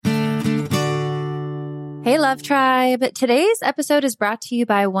Hey, Love Tribe. Today's episode is brought to you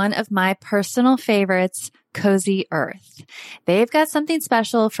by one of my personal favorites, Cozy Earth. They've got something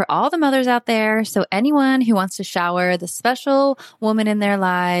special for all the mothers out there. So anyone who wants to shower the special woman in their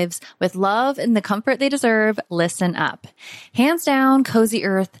lives with love and the comfort they deserve, listen up. Hands down, Cozy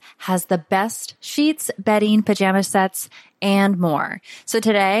Earth has the best sheets, bedding, pajama sets, and more. So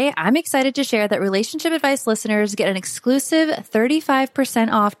today, I'm excited to share that Relationship Advice listeners get an exclusive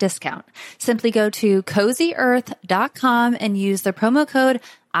 35% off discount. Simply go to CozyEarth.com and use the promo code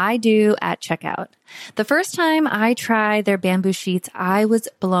I do at checkout. The first time I tried their bamboo sheets, I was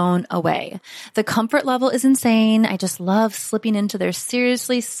blown away. The comfort level is insane. I just love slipping into their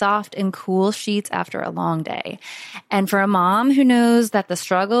seriously soft and cool sheets after a long day. And for a mom who knows that the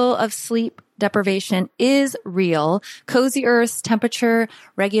struggle of sleep deprivation is real, Cozy Earth's temperature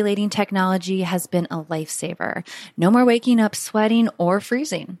regulating technology has been a lifesaver. No more waking up sweating or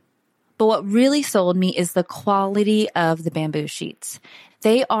freezing. But what really sold me is the quality of the bamboo sheets.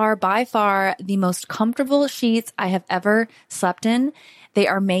 They are by far the most comfortable sheets I have ever slept in. They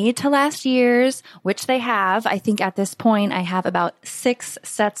are made to last years, which they have. I think at this point, I have about 6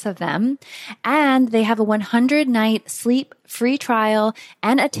 sets of them. And they have a 100-night sleep-free trial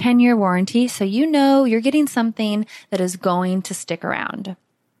and a 10-year warranty. So you know you're getting something that is going to stick around.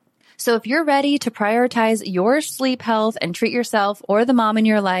 So if you're ready to prioritize your sleep health and treat yourself or the mom in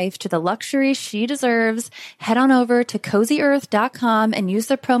your life to the luxury she deserves, head on over to CozyEarth.com and use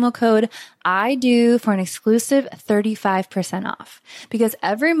the promo code I do for an exclusive 35% off. Because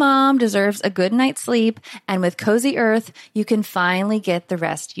every mom deserves a good night's sleep, and with Cozy Earth, you can finally get the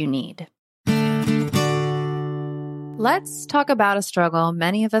rest you need. Let's talk about a struggle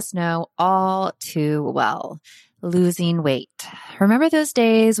many of us know all too well. Losing weight. Remember those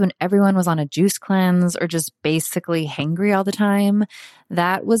days when everyone was on a juice cleanse or just basically hangry all the time?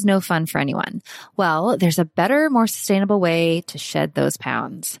 That was no fun for anyone. Well, there's a better, more sustainable way to shed those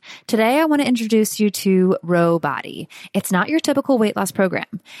pounds. Today, I want to introduce you to Ro Body. It's not your typical weight loss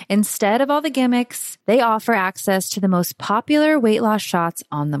program. Instead of all the gimmicks, they offer access to the most popular weight loss shots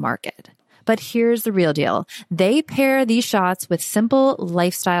on the market. But here's the real deal. They pair these shots with simple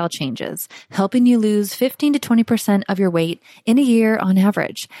lifestyle changes, helping you lose 15 to 20% of your weight in a year on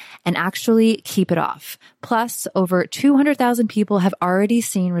average, and actually keep it off. Plus, over 200,000 people have already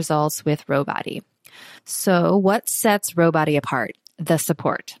seen results with Ro Body. So what sets Ro Body apart? The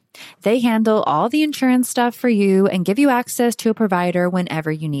support. They handle all the insurance stuff for you and give you access to a provider whenever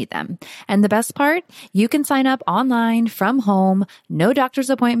you need them. And the best part, you can sign up online from home, no doctor's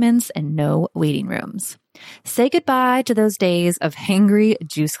appointments and no waiting rooms. Say goodbye to those days of hangry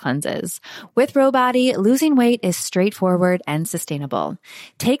juice cleanses. With Ro Body, losing weight is straightforward and sustainable.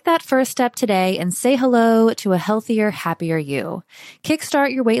 Take that first step today and say hello to a healthier, happier you.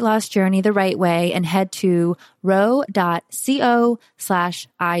 Kickstart your weight loss journey the right way and head to ro.co/IDO.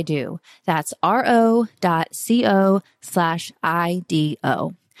 That's ro.co/IDO.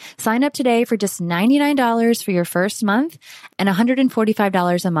 Sign up today for just $99 for your first month and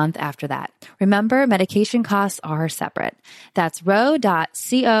 $145 a month after that. Remember, medication costs are separate. That's ro.co/IDO.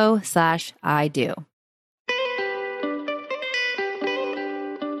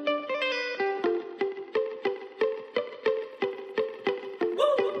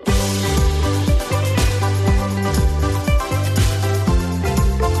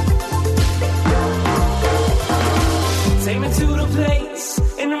 Take me to the place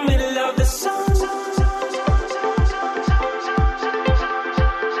in the middle of the sun.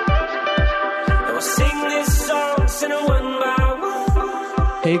 And we'll sing this song, sing it one by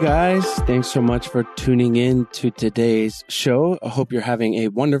one. Hey guys, thanks so much for tuning in to today's show. I hope you're having a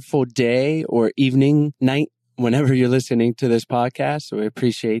wonderful day or evening, night, whenever you're listening to this podcast. So we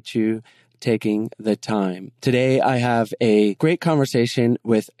appreciate you taking the time. Today, I have a great conversation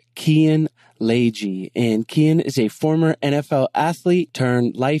with Kian Leahey. And Kian is a former NFL athlete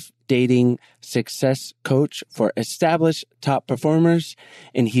turned life dating success coach for established top performers.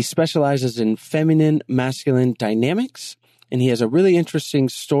 And he specializes in feminine masculine dynamics. And he has a really interesting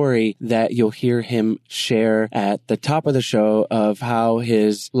story that you'll hear him share at the top of the show of how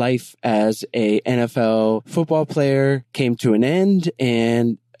his life as a NFL football player came to an end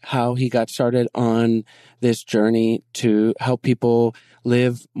and how he got started on this journey to help people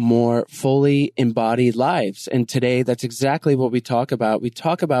live more fully embodied lives. And today, that's exactly what we talk about. We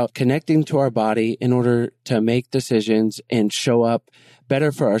talk about connecting to our body in order to make decisions and show up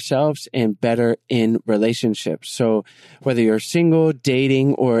better for ourselves and better in relationships. So whether you're single,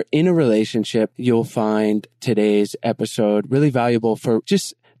 dating, or in a relationship, you'll find today's episode really valuable for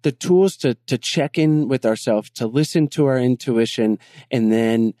just the tools to check in with ourselves, to listen to our intuition, and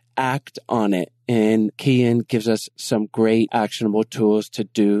then act on it. And Kian gives us some great actionable tools to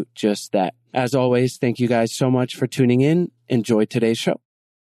do just that. As always, thank you guys so much for tuning in. Enjoy today's show.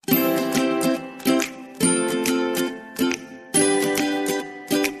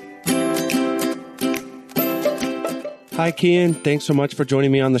 Hi, Kian. Thanks so much for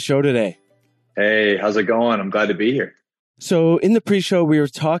joining me on the show today. Hey, how's it going? I'm glad to be here. So in the pre-show, we were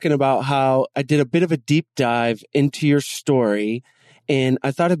talking about how I did a bit of a deep dive into your story, and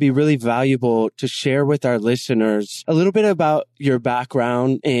I thought it'd be really valuable to share with our listeners a little bit about your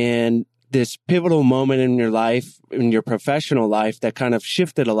background and this pivotal moment in your life, in your professional life, that kind of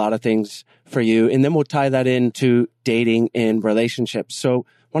shifted a lot of things for you. And then we'll tie that into dating and relationships. So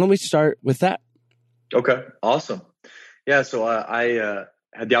why don't we start with that? Okay, awesome. Yeah, so I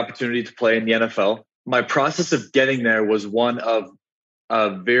had the opportunity to play in the NFL. My process of getting there was one of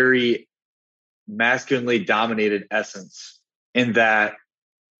a very masculinely dominated essence, in that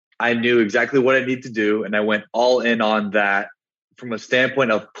I knew exactly what I needed to do, and I went all in on that from a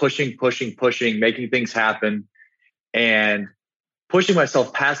standpoint of pushing, making things happen, and pushing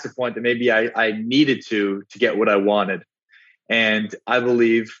myself past the point that maybe I needed to get what I wanted. And I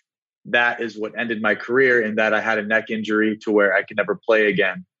believe that is what ended my career, in that I had a neck injury to where I could never play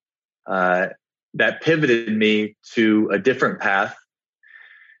again. That pivoted me to a different path,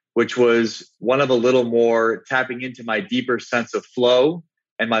 which was one of a little more tapping into my deeper sense of flow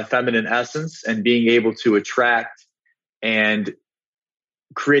and my feminine essence, and being able to attract and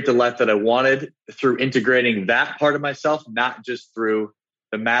create the life that I wanted through integrating that part of myself, not just through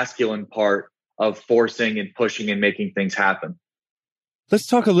the masculine part of forcing and pushing and making things happen. Let's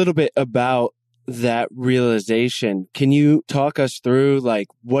talk a little bit about that realization. Can you talk us through like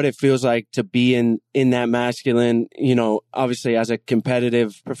what it feels like to be in that masculine, obviously as a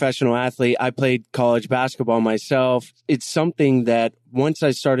competitive professional athlete, I played college basketball myself. It's something that once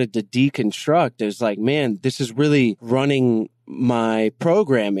I started to deconstruct, it was like, man, this is really running my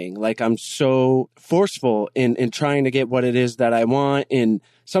programming. Like I'm so forceful in trying to get what it is that I want, and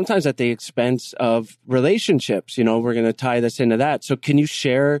sometimes at the expense of relationships. We're going to tie this into that. So can you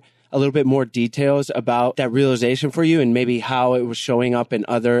share a little bit more details about that realization for you and maybe how it was showing up in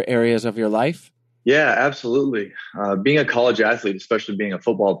other areas of your life? Yeah, absolutely. Being a college athlete, especially being a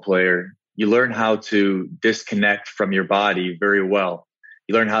football player, you learn how to disconnect from your body very well.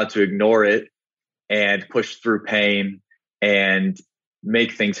 You learn how to ignore it and push through pain and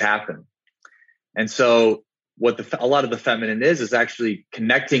make things happen. And so what a lot of the feminine is actually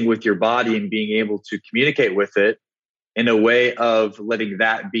connecting with your body and being able to communicate with it in a way of letting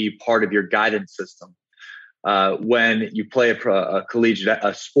that be part of your guidance system. When you play a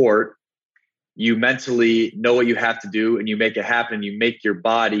collegiate sport, you mentally know what you have to do and you make it happen. You make your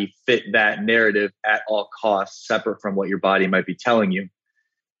body fit that narrative at all costs, separate from what your body might be telling you.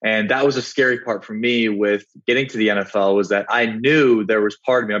 And that was a scary part for me with getting to the NFL, was that I knew there was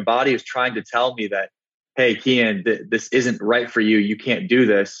part of me, my body was trying to tell me that, hey, Kian, this isn't right for you. You can't do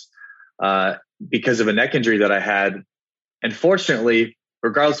this because of a neck injury that I had. And fortunately,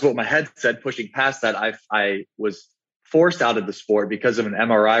 regardless of what my head said, pushing past that, I was forced out of the sport because of an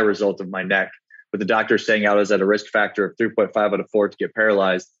MRI result of my neck, with the doctor saying I was at a risk factor of 3.5 out of 4 to get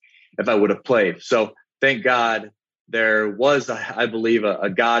paralyzed if I would have played. So thank God there was, I believe, a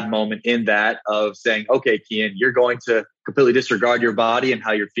God moment in that of saying, okay, Kian, you're going to completely disregard your body and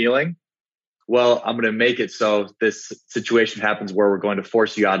how you're feeling. Well, I'm going to make it so this situation happens where we're going to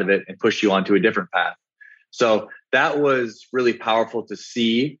force you out of it and push you onto a different path. So that was really powerful to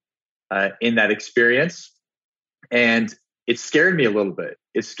see in that experience. And it scared me a little bit.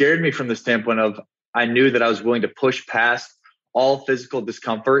 It scared me from the standpoint of, I knew that I was willing to push past all physical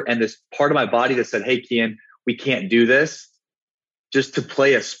discomfort and this part of my body that said, hey, Kian, we can't do this, just to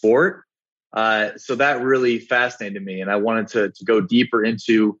play a sport. So that really fascinated me. And I wanted to go deeper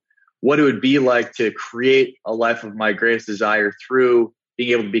into what it would be like to create a life of my greatest desire through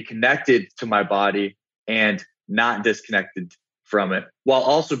being able to be connected to my body and not disconnected from it, while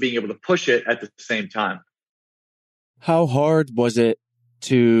also being able to push it at the same time. How hard was it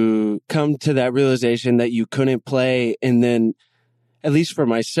to come to that realization that you couldn't play? And then, at least for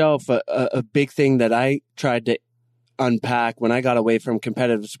myself, a big thing that I tried to unpack when I got away from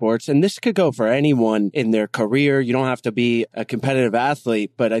competitive sports, and this could go for anyone in their career. You don't have to be a competitive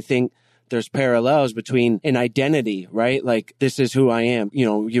athlete, but I think there's parallels between an identity, right? Like, this is who I am.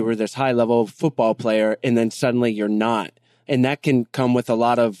 You were this high level football player and then suddenly you're not. And that can come with a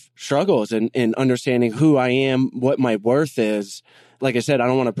lot of struggles in understanding who I am, what my worth is. Like I said, I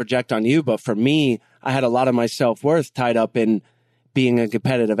don't want to project on you, but for me, I had a lot of my self-worth tied up in being a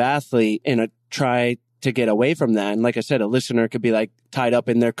competitive athlete, and I try to get away from that. And like I said, a listener could be like tied up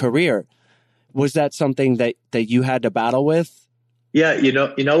in their career. Was that something that you had to battle with? Yeah,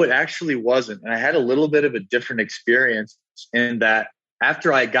 it actually wasn't. And I had a little bit of a different experience in that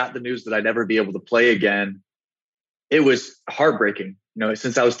after I got the news that I'd never be able to play again, it was heartbreaking.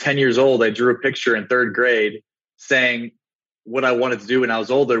 Since I was 10 years old, I drew a picture in third grade saying what I wanted to do when I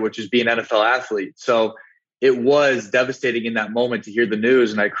was older, which is be an NFL athlete. So it was devastating in that moment to hear the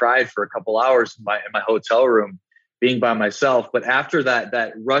news. And I cried for a couple hours in my hotel room being by myself. But after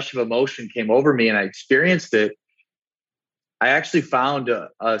that rush of emotion came over me and I experienced it, I actually found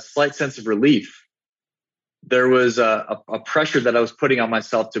a slight sense of relief. There was a pressure that I was putting on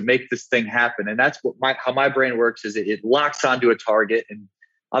myself to make this thing happen. And that's how my brain works is it locks onto a target. And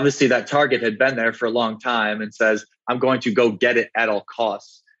obviously that target had been there for a long time and says, I'm going to go get it at all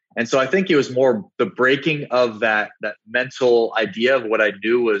costs. And so I think it was more the breaking of that mental idea of what I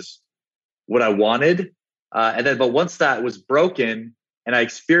knew was what I wanted. But once that was broken and I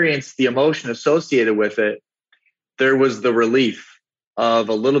experienced the emotion associated with it, there was the relief of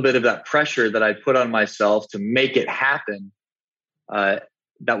a little bit of that pressure that I put on myself to make it happen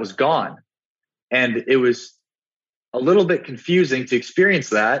that was gone. And it was a little bit confusing to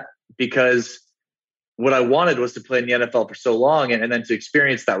experience that because what I wanted was to play in the NFL for so long. And then to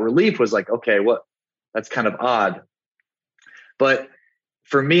experience that relief was like, okay, that's kind of odd. But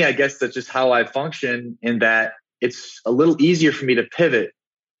for me, I guess that's just how I function in that it's a little easier for me to pivot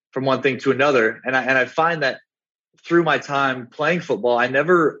from one thing to another. And I find that through my time playing football, I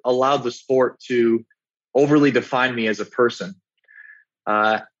never allowed the sport to overly define me as a person.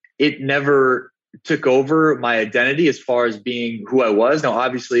 It never took over my identity as far as being who I was. Now,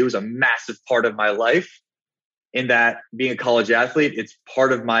 obviously, it was a massive part of my life in that being a college athlete, it's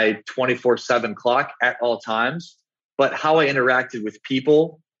part of my 24/7 clock at all times. But how I interacted with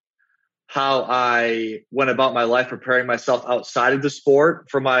people, how I went about my life preparing myself outside of the sport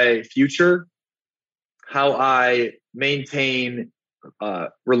for my future, how I maintain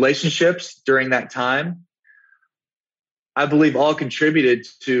relationships during that time, I believe all contributed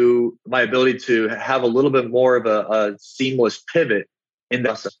to my ability to have a little bit more of a seamless pivot in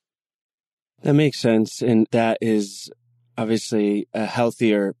that. That makes sense. And that is obviously a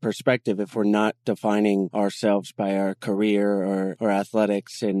healthier perspective if we're not defining ourselves by our career or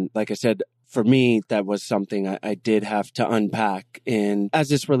athletics. And like I said, for me, that was something I did have to unpack. And as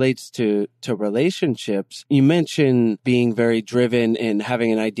this relates to relationships, you mentioned being very driven and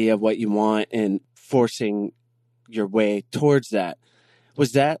having an idea of what you want and forcing your way towards that.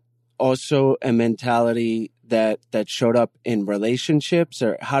 Was that also a mentality that showed up in relationships,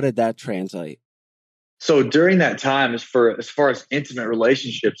 or how did that translate? So during that time, as far as intimate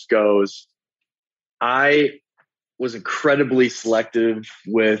relationships goes, I was incredibly selective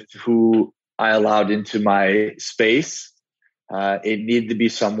with who I allowed into my space. It needed to be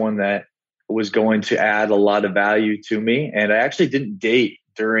someone that was going to add a lot of value to me. And I actually didn't date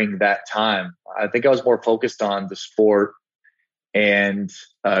during that time. I think I was more focused on the sport and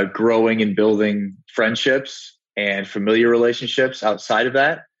growing and building friendships and familiar relationships outside of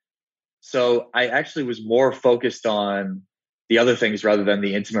that. So I actually was more focused on the other things rather than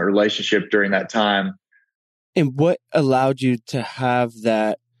the intimate relationship during that time. And what allowed you to have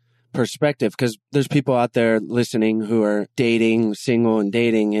that perspective? Because there's people out there listening who are dating, single and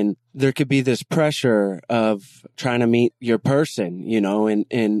dating, and there could be this pressure of trying to meet your person,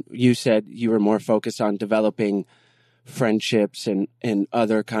 and you said you were more focused on developing friendships and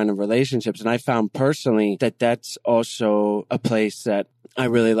other kind of relationships. And I found personally that that's also a place that I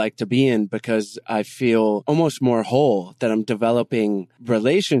really like to be in because I feel almost more whole, that I'm developing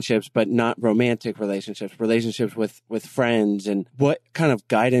relationships, but not romantic relationships with friends. And what kind of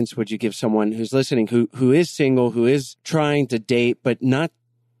guidance would you give someone who's listening, who is single, who is trying to date, but not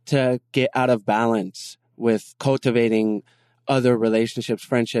to get out of balance with cultivating other relationships,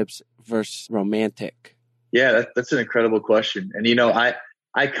 friendships versus romantic? Yeah, that's an incredible question. And,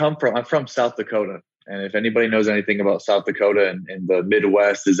 I'm from South Dakota. And if anybody knows anything about South Dakota and the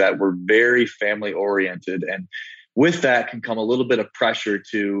Midwest, is that we're very family oriented. And with that can come a little bit of pressure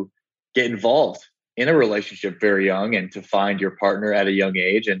to get involved in a relationship very young and to find your partner at a young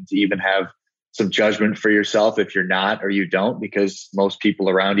age and to even have some judgment for yourself if you're not or you don't, because most people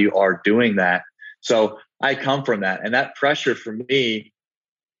around you are doing that. So I come from that. And that pressure for me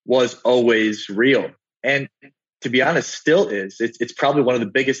was always real. And to be honest, still is. It's probably one of the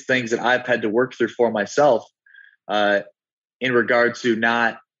biggest things that I've had to work through for myself in regard to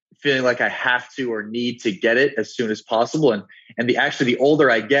not feeling like I have to or need to get it as soon as possible. And the older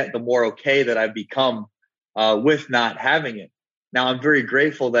I get, the more okay that I've become with not having it. Now, I'm very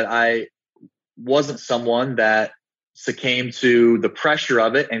grateful that I wasn't someone that succumbed to the pressure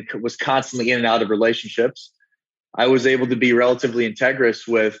of it and was constantly in and out of relationships. I was able to be relatively integrous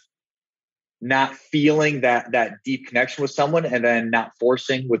with not feeling that deep connection with someone and then not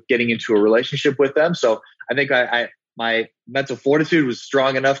forcing with getting into a relationship with them. So I think my mental fortitude was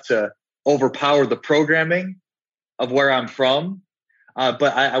strong enough to overpower the programming of where I'm from.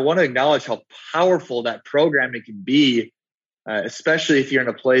 But I want to acknowledge how powerful that programming can be, especially if you're in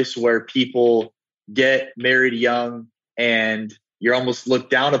a place where people get married young and you're almost looked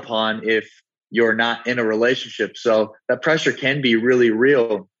down upon if you're not in a relationship. So that pressure can be really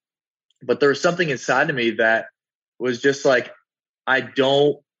real. But there was something inside of me that was just like, I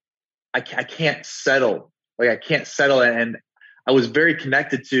can't settle. Like I can't settle. And I was very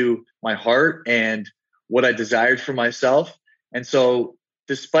connected to my heart and what I desired for myself. And so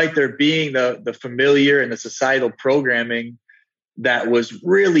despite there being the familiar and the societal programming that was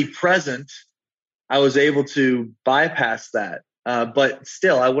really present, I was able to bypass that. But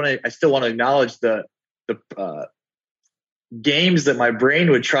still, I still want to acknowledge the games that my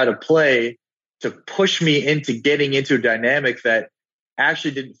brain would try to play to push me into getting into a dynamic that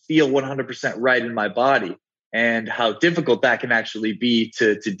actually didn't feel 100% right in my body, and how difficult that can actually be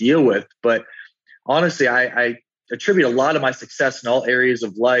to deal with. But honestly, I attribute a lot of my success in all areas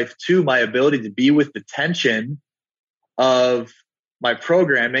of life to my ability to be with the tension of my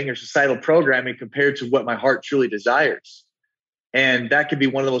programming or societal programming compared to what my heart truly desires. And that can be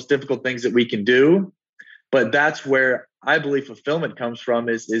one of the most difficult things that we can do. But that's where I believe fulfillment comes from,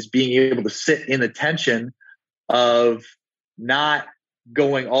 is being able to sit in the tension of not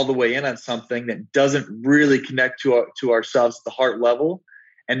going all the way in on something that doesn't really connect to ourselves at the heart level,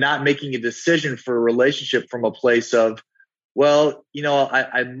 and not making a decision for a relationship from a place of, well,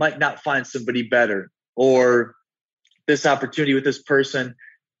 I might not find somebody better, or this opportunity with this person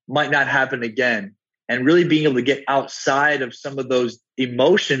might not happen again. And really being able to get outside of some of those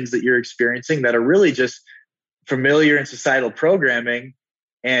emotions that you're experiencing that are really just familiar and societal programming,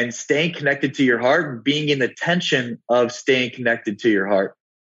 and staying connected to your heart and being in the tension of staying connected to your heart.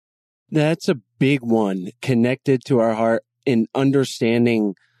 That's a big one, connected to our heart, in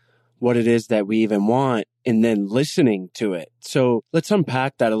understanding what it is that we even want and then listening to it. So let's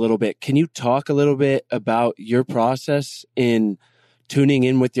unpack that a little bit. Can you talk a little bit about your process in tuning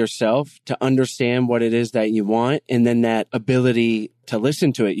in with yourself to understand what it is that you want, and then that ability to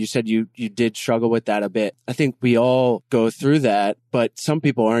listen to it? You said you did struggle with that a bit. I think we all go through that, but some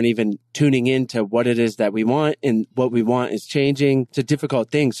people aren't even tuning into what it is that we want, and what we want is changing. It's a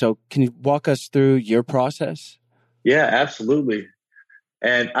difficult thing. So can you walk us through your process? Yeah, absolutely.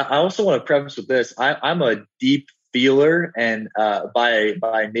 And I also want to preface with this. I'm a deep feeler and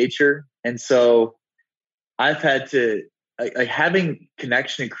by nature. And so I've had to, having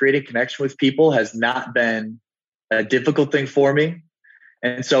connection and creating connection with people has not been a difficult thing for me.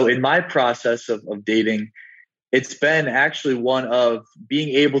 And so in my process of dating, it's been actually one of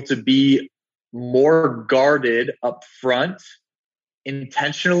being able to be more guarded up front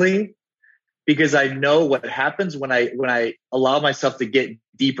intentionally, because I know what happens when I allow myself to get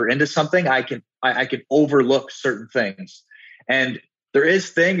deeper into something. I can overlook certain things. And there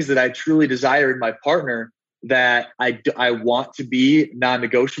is things that I truly desire in my partner that I want to be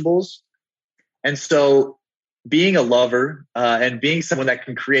non-negotiables. And so being a lover and being someone that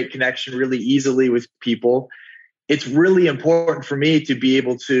can create connection really easily with people, it's really important for me to be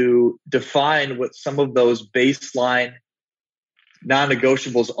able to define what some of those baseline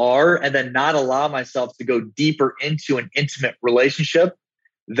non-negotiables are, and then not allow myself to go deeper into an intimate relationship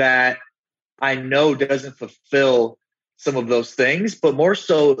that I know doesn't fulfill some of those things, but more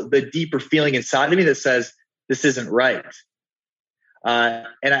so the deeper feeling inside of me that says, this isn't right. And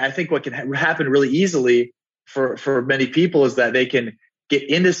I think what can happen really easily for many people is that they can get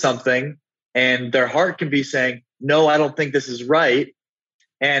into something and their heart can be saying, no, I don't think this is right.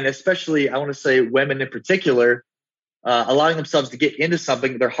 And especially, I want to say women in particular, allowing themselves to get into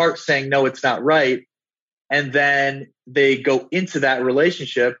something, their heart saying, no, it's not right. And then they go into that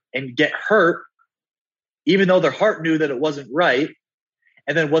relationship and get hurt, even though their heart knew that it wasn't right.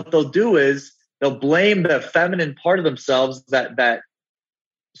 And then what they'll do is they'll blame the feminine part of themselves that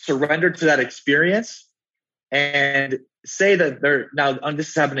surrendered to that experience, and say that this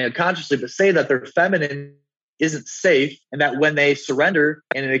is happening unconsciously, but say that their feminine isn't safe, and that when they surrender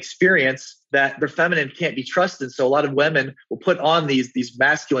in an experience, that their feminine can't be trusted. So a lot of women will put on these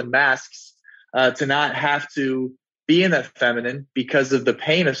masculine masks to not have to be in that feminine because of the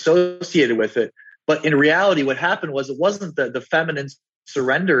pain associated with it. But in reality, what happened was it wasn't the feminine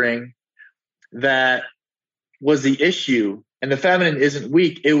surrendering that was the issue. And the feminine isn't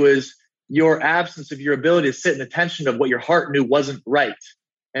weak. It was your absence of your ability to sit in the tension of what your heart knew wasn't right.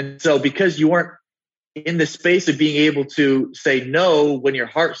 And so because you weren't in the space of being able to say no when your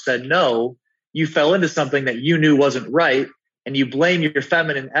heart said no, you fell into something that you knew wasn't right. And you blame your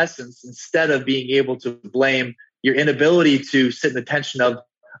feminine essence instead of being able to blame your inability to sit in the tension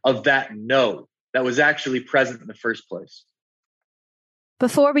of that no that was actually present in the first place.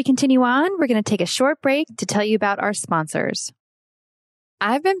 Before we continue on, we're going to take a short break to tell you about our sponsors.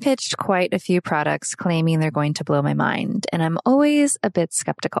 I've been pitched quite a few products claiming they're going to blow my mind, and I'm always a bit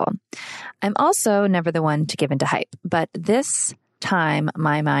skeptical. I'm also never the one to give into hype, but this time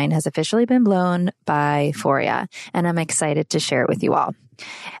my mind has officially been blown by Foria, and I'm excited to share it with you all.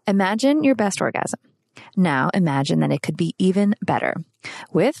 Imagine your best orgasm. Now imagine that it could be even better.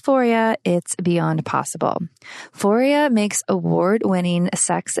 With Foria, it's beyond possible. Foria makes award-winning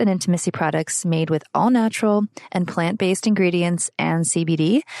sex and intimacy products made with all-natural and plant-based ingredients and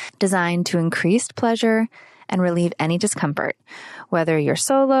CBD designed to increase pleasure and relieve any discomfort, whether you're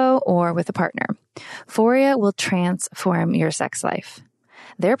solo or with a partner. Foria will transform your sex life.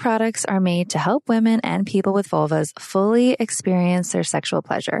 Their products are made to help women and people with vulvas fully experience their sexual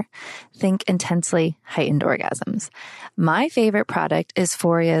pleasure. Think intensely heightened orgasms. My favorite product is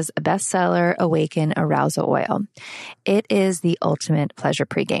Foria's bestseller, Awaken Arousal Oil. It is the ultimate pleasure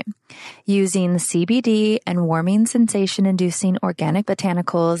pregame. Using CBD and warming sensation-inducing organic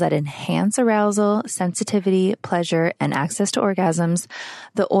botanicals that enhance arousal, sensitivity, pleasure, and access to orgasms,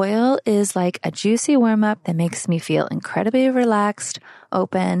 the oil is like a juicy warm-up that makes me feel incredibly relaxed,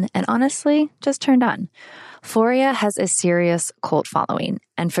 open, and honestly, just turned on. Foria has a serious cult following,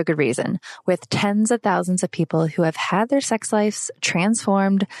 and for good reason, with tens of thousands of people who have had their sex lives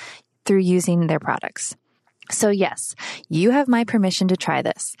transformed through using their products. So yes, you have my permission to try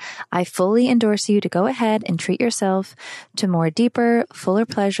this. I fully endorse you to go ahead and treat yourself to more deeper, fuller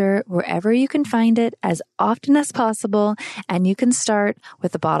pleasure wherever you can find it as often as possible, and you can start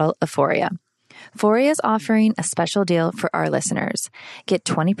with a bottle of Foria. Foria is offering a special deal for our listeners. Get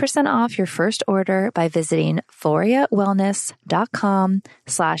 20% off your first order by visiting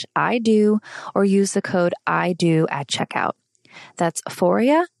ForiaWellness.com/IDO or use the code IDO at checkout. That's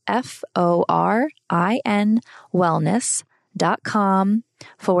Foria, FORIN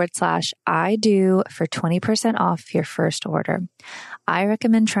wellness.com/IDO for 20% off your first order. I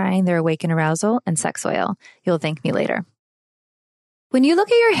recommend trying their Awaken Arousal and Sex Oil. You'll thank me later. When you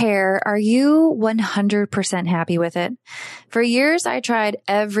look at your hair, are you 100% happy with it? For years, I tried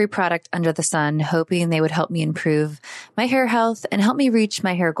every product under the sun, hoping they would help me improve my hair health and help me reach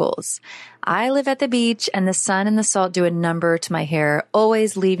my hair goals. I live at the beach, and the sun and the salt do a number to my hair,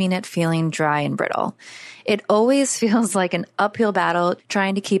 always leaving it feeling dry and brittle. It always feels like an uphill battle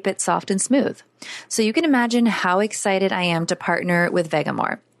trying to keep it soft and smooth. So you can imagine how excited I am to partner with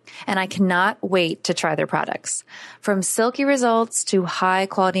Vegamour. And I cannot wait to try their products. From silky results to high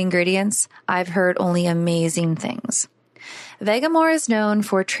quality ingredients, I've heard only amazing things. Vegamour is known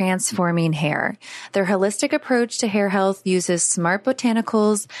for transforming hair. Their holistic approach to hair health uses smart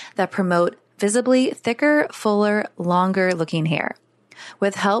botanicals that promote visibly thicker, fuller, longer looking hair.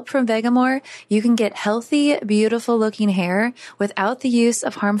 With help from Vegamour, you can get healthy, beautiful looking hair without the use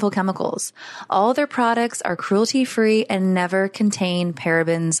of harmful chemicals. All their products are cruelty-free and never contain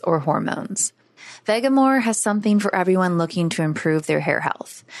parabens or hormones. Vegamour has something for everyone looking to improve their hair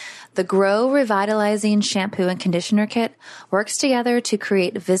health. The Grow Revitalizing Shampoo and Conditioner Kit works together to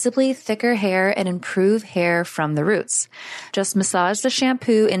create visibly thicker hair and improve hair from the roots. Just massage the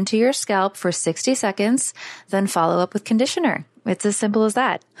shampoo into your scalp for 60 seconds, then follow up with conditioner. It's as simple as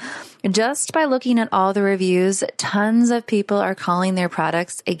that. Just by looking at all the reviews, tons of people are calling their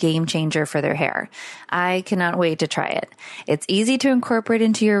products a game changer for their hair. I cannot wait to try it. It's easy to incorporate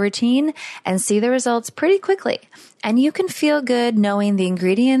into your routine and see the results pretty quickly. And you can feel good knowing the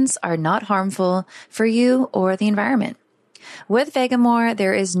ingredients are not harmful for you or the environment. With Vegamour,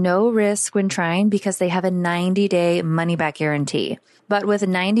 there is no risk when trying because they have a 90-day money-back guarantee. But with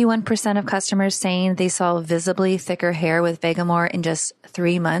 91% of customers saying they saw visibly thicker hair with Vegamour in just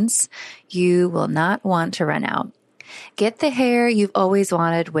 3 months, you will not want to run out. Get the hair you've always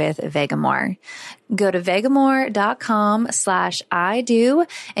wanted with Vegamour. Go to vegamour.com/IDO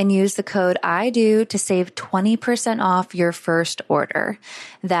and use the code IDO to save 20% off your first order.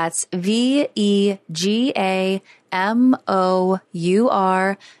 That's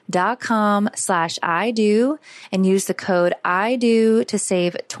vegamour.com/IDO and use the code IDO to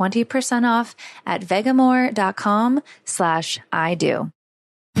save 20% off at vegamour.com/IDO.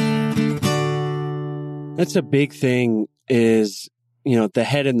 That's a big thing is, the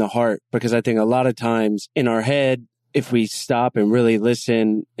head and the heart, because I think a lot of times in our head, if we stop and really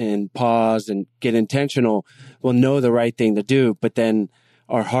listen and pause and get intentional, we'll know the right thing to do. But then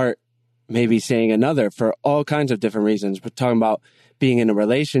our heart may be saying another for all kinds of different reasons. We're talking about being in a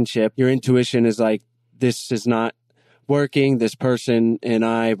relationship. Your intuition is like, this is not working. This person and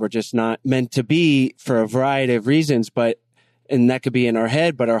I were just not meant to be for a variety of reasons. And that could be in our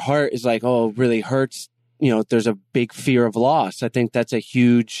head, but our heart is like, oh, it really hurts. There's a big fear of loss. I think that's a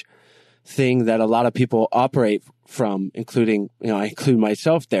huge thing that a lot of people operate from, including, I include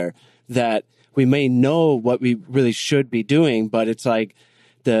myself there, that we may know what we really should be doing, but it's like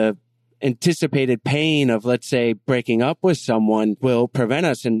the anticipated pain of, let's say, breaking up with someone will prevent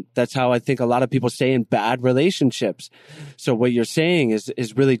us. And that's how I think a lot of people stay in bad relationships. So what you're saying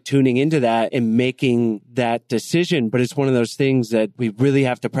is really tuning into that and making that decision. But it's one of those things that we really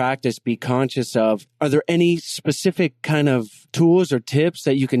have to practice, be conscious of. Are there any specific kind of tools or tips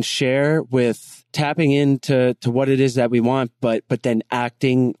that you can share with tapping into what it is that we want, but then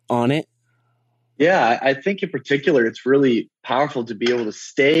acting on it? Yeah, I think in particular, it's really powerful to be able to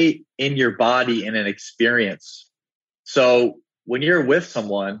stay in your body in an experience. So when you're with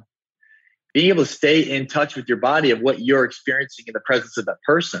someone, being able to stay in touch with your body of what you're experiencing in the presence of that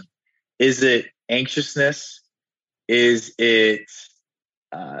person. Is it anxiousness? Is it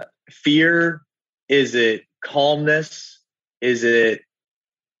fear? Is it calmness? Is it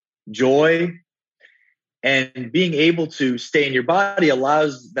joy? And being able to stay in your body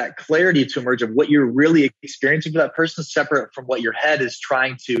allows that clarity to emerge of what you're really experiencing for that person, separate from what your head is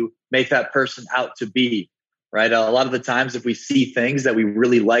trying to make that person out to be, right? A lot of the times, if we see things that we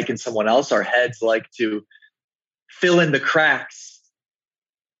really like in someone else, our heads like to fill in the cracks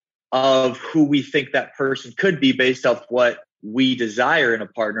of who we think that person could be based off what we desire in a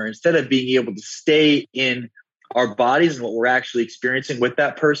partner, instead of being able to stay in our bodies and what we're actually experiencing with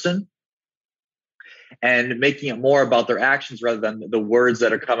that person, and making it more about their actions rather than the words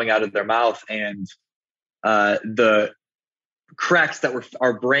that are coming out of their mouth and the cracks that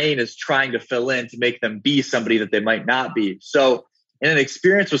our brain is trying to fill in to make them be somebody that they might not be. So in an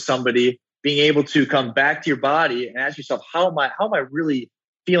experience with somebody, being able to come back to your body and ask yourself, how am I really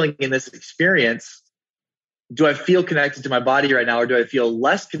feeling in this experience? Do I feel connected to my body right now, or do I feel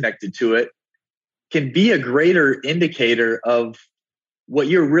less connected to it? Can be a greater indicator of what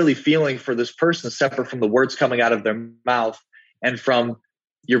you're really feeling for this person, separate from the words coming out of their mouth and from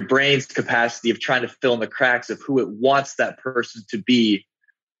your brain's capacity of trying to fill in the cracks of who it wants that person to be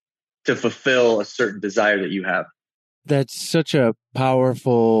to fulfill a certain desire that you have. That's such a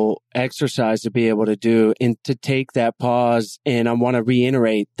powerful exercise to be able to do, and to take that pause. And I want to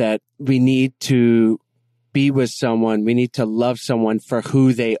reiterate that we need to be with someone. We need to love someone for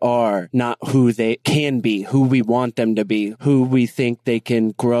who they are, not who they can be, who we want them to be, who we think they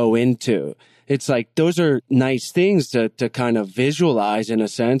can grow into. It's like, those are nice things to kind of visualize, in a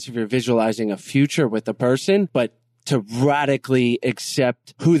sense, if you're visualizing a future with a person, but to radically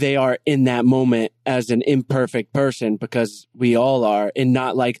accept who they are in that moment as an imperfect person, because we all are, and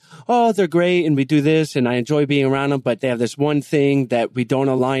not like, oh, they're great and we do this and I enjoy being around them, but they have this one thing that we don't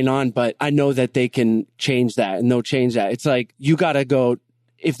align on, but I know that they can change that and they'll change that. It's like, you got to go,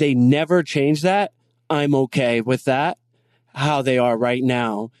 if they never change that, I'm okay with that, how they are right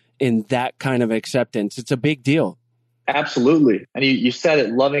now, in that kind of acceptance. It's a big deal. Absolutely. And you said it,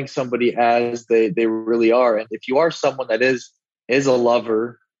 loving somebody as they really are. And if you are someone that is a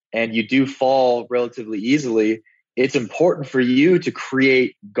lover and you do fall relatively easily, it's important for you to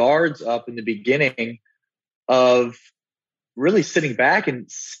create guards up in the beginning of really sitting back and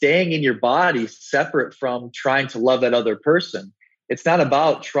staying in your body separate from trying to love that other person. It's not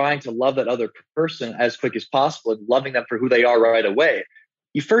about trying to love that other person as quick as possible and loving them for who they are right away.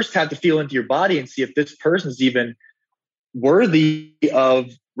 You first have to feel into your body and see if this person's even worthy of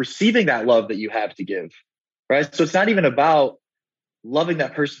receiving that love that you have to give, right? So it's not even about loving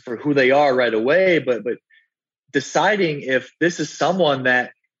that person for who they are right away, but deciding if this is someone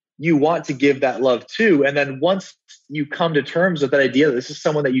that you want to give that love to. And then once you come to terms with that idea that this is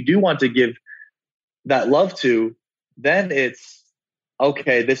someone that you do want to give that love to, then it's,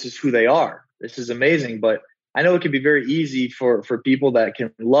 okay, this is who they are. This is amazing. But I know it can be very easy for people that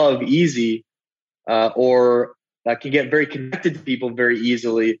can love easy or that can get very connected to people very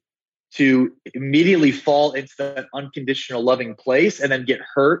easily, to immediately fall into that unconditional loving place and then get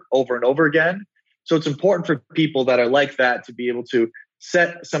hurt over and over again. So it's important for people that are like that to be able to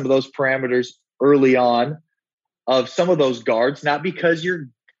set some of those parameters early on of some of those guards, not because you're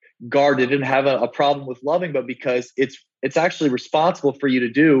guarded and have a problem with loving, but because it's actually responsible for you to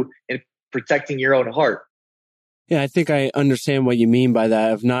do in protecting your own heart. Yeah, I think I understand what you mean by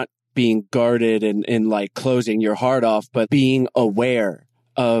that, of not being guarded and like closing your heart off, but being aware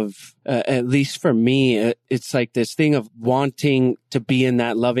of, at least for me, it's like this thing of wanting to be in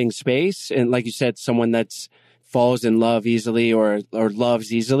that loving space. And like you said, someone that's falls in love easily or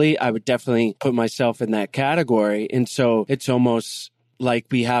loves easily, I would definitely put myself in that category. And so it's almost like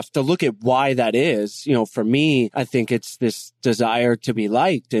we have to look at why that is. You know, for me, I think it's this desire to be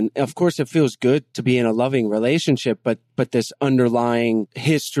liked. And of course, it feels good to be in a loving relationship, but this underlying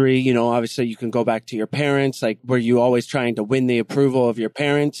history, you know, obviously you can go back to your parents, like were you always trying to win the approval of your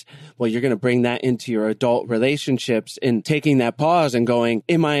parents? Well, you're going to bring that into your adult relationships and taking that pause and going,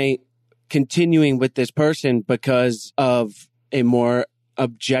 am I continuing with this person because of a more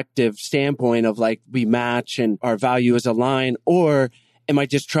objective standpoint of like we match and our values align, or am I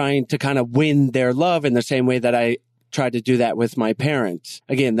just trying to kind of win their love in the same way that I tried to do that with my parents?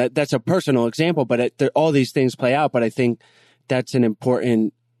 Again, that's a personal example, but all these things play out. But I think that's an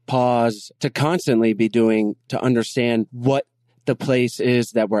important pause to constantly be doing to understand what the place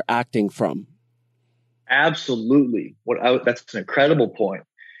is that we're acting from. Absolutely. That's an incredible point.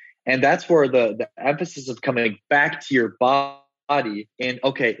 And that's where the emphasis of coming back to your body and,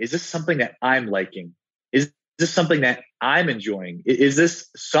 okay, is this something that I'm liking? Is this something that I'm enjoying? Is this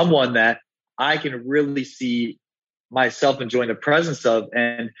someone that I can really see myself enjoying the presence of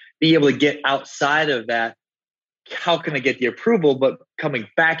and be able to get outside of that? How can I get the approval? But coming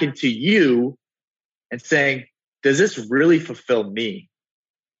back into you and saying, does this really fulfill me?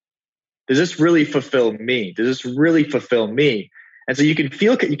 Does this really fulfill me? Does this really fulfill me? And so you can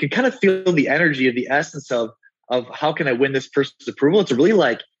kind of feel the energy of the essence of how can I win this person's approval? It's really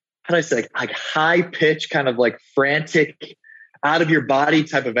like, how do I say, like high pitch, kind of like frantic, out of your body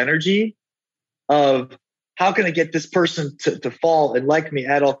type of energy of how can I get this person to fall and like me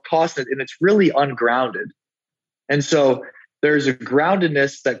at all costs? And it's really ungrounded. And so there's a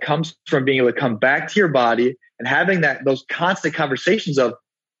groundedness that comes from being able to come back to your body and having those constant conversations of,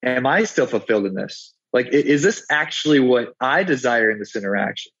 am I still fulfilled in this? Like, is this actually what I desire in this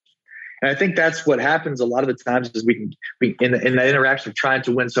interaction? And I think that's what happens a lot of the times is we in the interaction of trying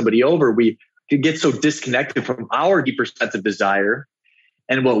to win somebody over, we can get so disconnected from our deeper sense of desire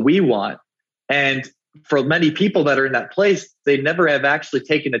and what we want. And for many people that are in that place, they never have actually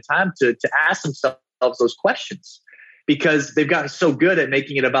taken the time to ask themselves those questions because they've gotten so good at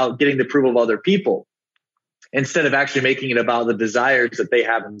making it about getting the approval of other people, instead of actually making it about the desires that they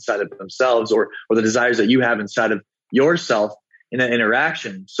have inside of themselves or the desires that you have inside of yourself in that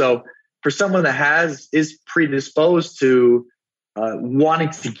interaction. So for someone that is predisposed to wanting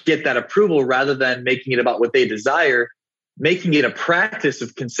to get that approval rather than making it about what they desire, making it a practice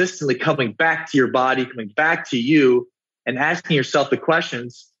of consistently coming back to your body, coming back to you and asking yourself the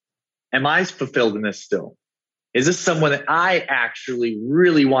questions, am I fulfilled in this still? Is this someone that I actually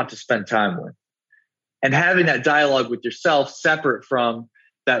really want to spend time with? And having that dialogue with yourself separate from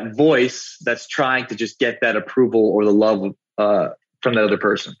that voice that's trying to just get that approval or the love from the other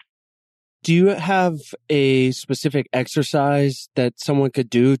person. Do you have a specific exercise that someone could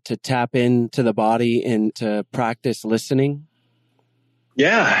do to tap into the body and to practice listening?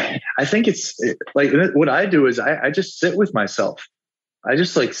 Yeah, I think it's like what I do is I just sit with myself. I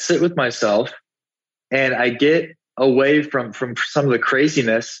just like sit with myself and I get away from some of the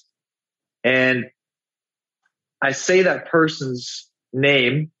craziness and I say that person's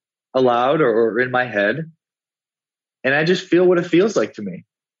name aloud or in my head, and I just feel what it feels like to me.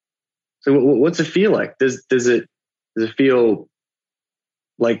 So what's it feel like? Does it feel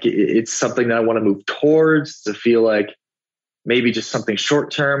like it's something that I want to move towards? Does it feel like maybe just something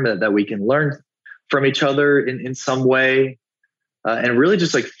short term that we can learn from each other in some way? And really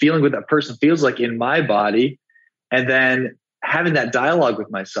just like feeling what that person feels like in my body and then having that dialogue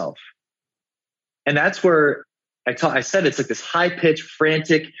with myself. And that's where I said it's like this high pitched,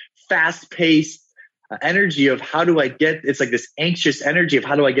 frantic, fast paced energy of it's like this anxious energy of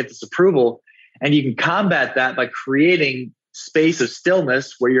how do I get this approval? And you can combat that by creating space of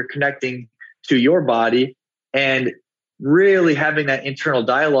stillness where you're connecting to your body and really having that internal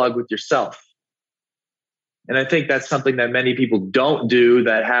dialogue with yourself. And I think that's something that many people don't do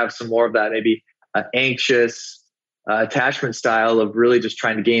that have some more of that maybe anxious attachment style of really just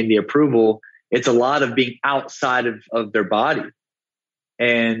trying to gain the approval. It's a lot of being outside of their body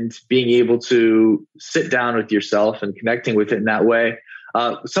and being able to sit down with yourself and connecting with it in that way.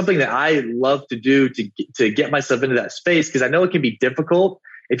 Something that I love to do to get myself into that space, because I know it can be difficult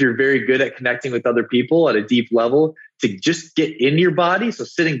if you're very good at connecting with other people at a deep level to just get in your body. So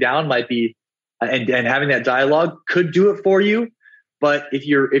sitting down might be, and having that dialogue could do it for you. But if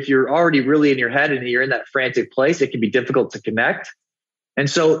you're already really in your head and you're in that frantic place, it can be difficult to connect. And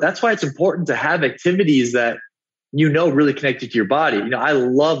so that's why it's important to have activities that really connected to your body. I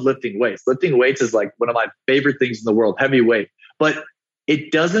love lifting weights. Lifting weights is like one of my favorite things in the world, heavy weight. But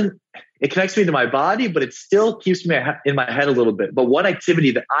it connects me to my body, but it still keeps me in my head a little bit. But one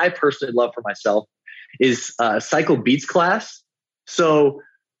activity that I personally love for myself is a cycle beats class. So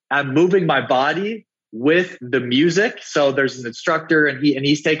I'm moving my body with the music. So there's an instructor and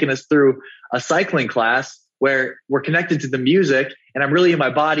he's taking us through a cycling class where we're connected to the music and I'm really in my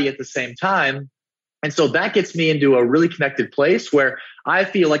body at the same time. And so that gets me into a really connected place where I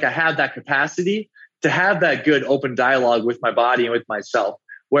feel like I have that capacity to have that good open dialogue with my body and with myself,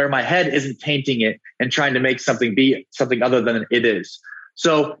 where my head isn't tainting it and trying to make something be something other than it is.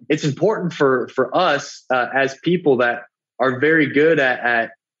 So it's important for us as people that are very good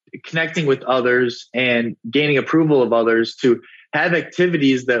at connecting with others and gaining approval of others to have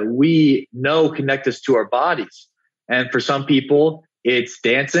activities that we know connect us to our bodies. And for some people, it's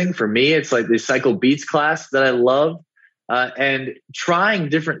dancing. For me, it's like the cycle beats class that I love, and trying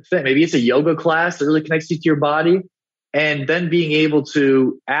different things. Maybe it's a yoga class that really connects you to your body. And then being able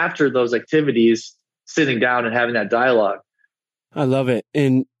to, after those activities, sitting down and having that dialogue. I love it.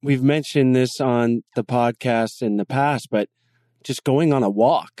 And we've mentioned this on the podcast in the past, but just going on a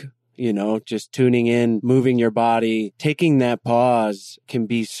walk, just tuning in, moving your body, taking that pause can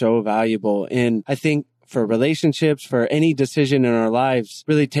be so valuable. And I think for relationships, for any decision in our lives,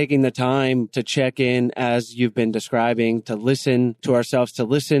 really taking the time to check in, as you've been describing, to listen to ourselves, to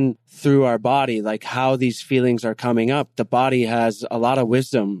listen through our body, like how these feelings are coming up. The body has a lot of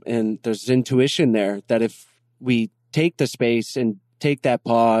wisdom and there's intuition there that if we take the space and take that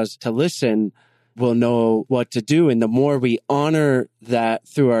pause to listen, we'll know what to do. And the more we honor that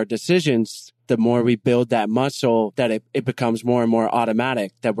through our decisions, the more we build that muscle, that it becomes more and more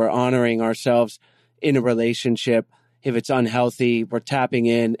automatic, that we're honoring ourselves in a relationship. If it's unhealthy, we're tapping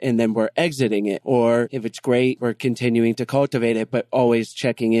in and then we're exiting it. Or if it's great, we're continuing to cultivate it, but always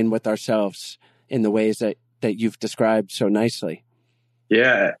checking in with ourselves in the ways that you've described so nicely.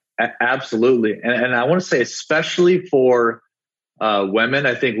 Yeah, absolutely. And I want to say, especially for women,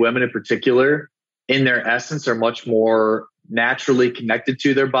 I think women in particular, in their essence, are much more naturally connected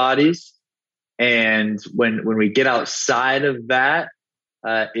to their bodies. And when we get outside of that,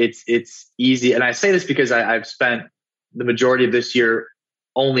 it's easy. And I say this because I've spent the majority of this year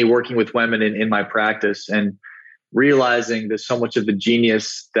only working with women in my practice and realizing that so much of the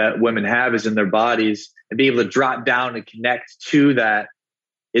genius that women have is in their bodies, and being able to drop down and connect to that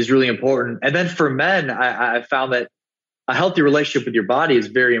is really important. And then for men, I found that a healthy relationship with your body is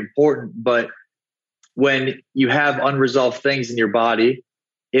very important. But when you have unresolved things in your body,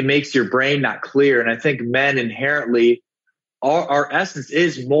 it makes your brain not clear. And I think men inherently, our essence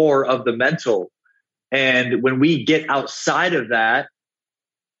is more of the mental. And when we get outside of that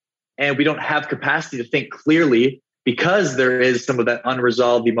and we don't have capacity to think clearly because there is some of that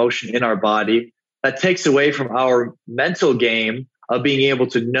unresolved emotion in our body, that takes away from our mental game of being able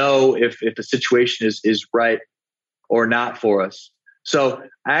to know if a situation is right or not for us. So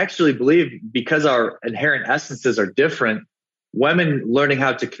I actually believe, because our inherent essences are different, women learning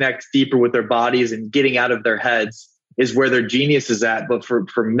how to connect deeper with their bodies and getting out of their heads is where their genius is at. But for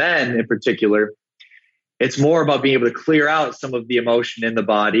men in particular, it's more about being able to clear out some of the emotion in the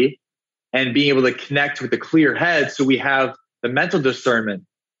body and being able to connect with the clear head, so we have the mental discernment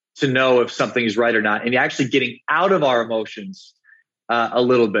to know if something is right or not, and actually getting out of our emotions a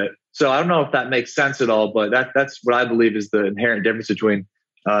little bit. So I don't know if that makes sense at all, but that's what I believe is the inherent difference between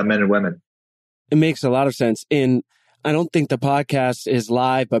men and women. It makes a lot of sense. And I don't think the podcast is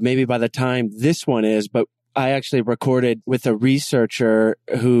live, but maybe by the time this one is, but I actually recorded with a researcher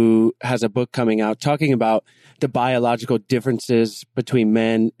who has a book coming out talking about the biological differences between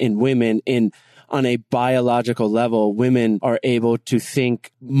men and women. On a biological level, women are able to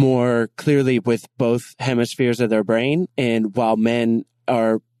think more clearly with both hemispheres of their brain. And while men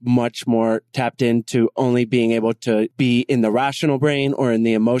are much more tapped into only being able to be in the rational brain or in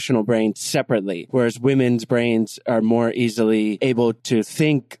the emotional brain separately, whereas women's brains are more easily able to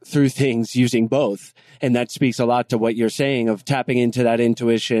think through things using both. And that speaks a lot to what you're saying of tapping into that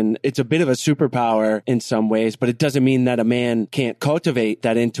intuition. It's a bit of a superpower in some ways, but it doesn't mean that a man can't cultivate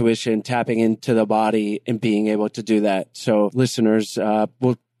that intuition, tapping into the body and being able to do that. So listeners,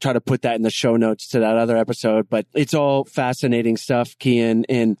 we'll try to put that in the show notes to that other episode, but it's all fascinating stuff, Kian.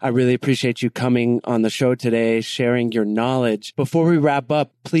 And I really appreciate you coming on the show today, sharing your knowledge. Before we wrap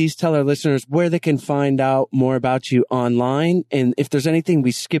up, please tell our listeners where they can find out more about you online, and if there's anything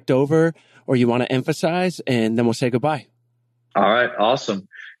we skipped over or you want to emphasize, and then we'll say goodbye. All right. Awesome.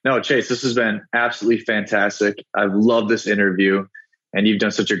 No, Chase, this has been absolutely fantastic. I've loved this interview. And you've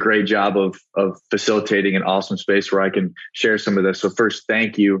done such a great job of facilitating an awesome space where I can share some of this. So first,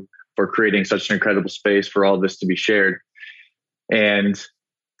 thank you for creating such an incredible space for all this to be shared. And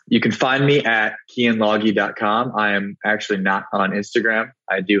you can find me at kianloggy.com. I am actually not on Instagram.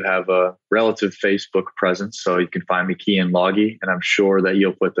 I do have a relative Facebook presence, so you can find me Kian Loggy, and I'm sure that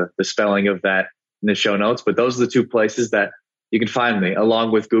you'll put the spelling of that in the show notes. But those are the two places that you can find me.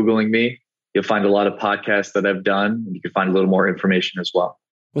 Along with Googling me, you'll find a lot of podcasts that I've done, and you can find a little more information as well.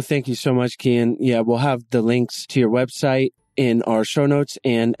 Well, thank you so much, Kian. Yeah, we'll have the links to your website in our show notes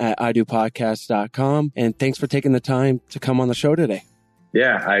and at idopodcast.com. And thanks for taking the time to come on the show today.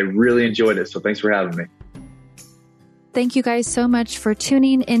 Yeah, I really enjoyed it. So thanks for having me. Thank you guys so much for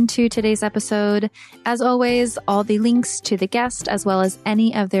tuning into today's episode. As always, all the links to the guest, as well as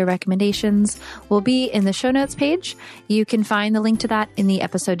any of their recommendations, will be in the show notes page. You can find the link to that in the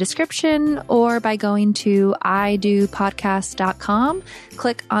episode description or by going to idopodcast.com.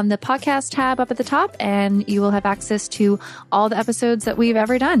 Click on the podcast tab up at the top, and you will have access to all the episodes that we've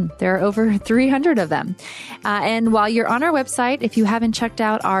ever done. There are over 300 of them. And while you're on our website, if you haven't checked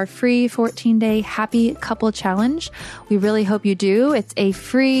out our free 14-day Happy Couple Challenge, we really hope you do. It's a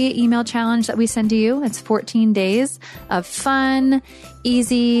free email challenge that we send to you. It's 14 days of fun,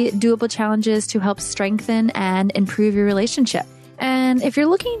 easy, doable challenges to help strengthen and improve your relationship. And if you're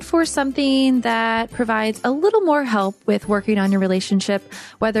looking for something that provides a little more help with working on your relationship,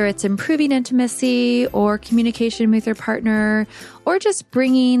 whether it's improving intimacy or communication with your partner, or just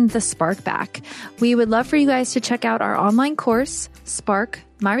bringing the spark back, we would love for you guys to check out our online course, Spark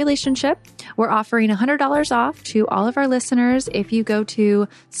My Relationship. We're offering $100 off to all of our listeners if you go to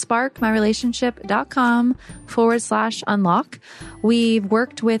sparkmyrelationship.com/unlock. We've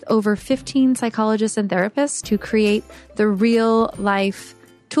worked with over 15 psychologists and therapists to create the real life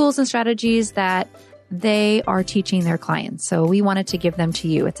tools and strategies that they are teaching their clients. So we wanted to give them to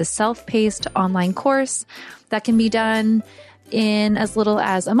you. It's a self-paced online course that can be done in as little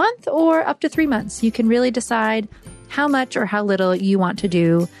as a month or up to 3 months. You can really decide how much or how little you want to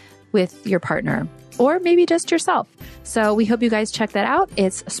do with your partner, or maybe just yourself. So we hope you guys check that out.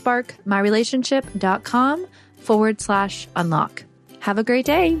 It's sparkmyrelationship.com/unlock. Have a great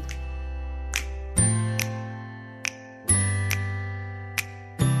day.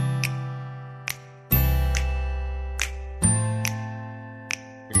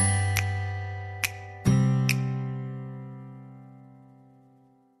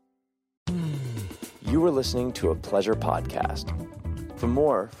 You were listening to a Pleasure Podcast. For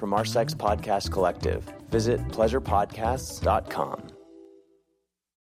more from our Sex Podcast Collective, visit pleasurepodcasts.com.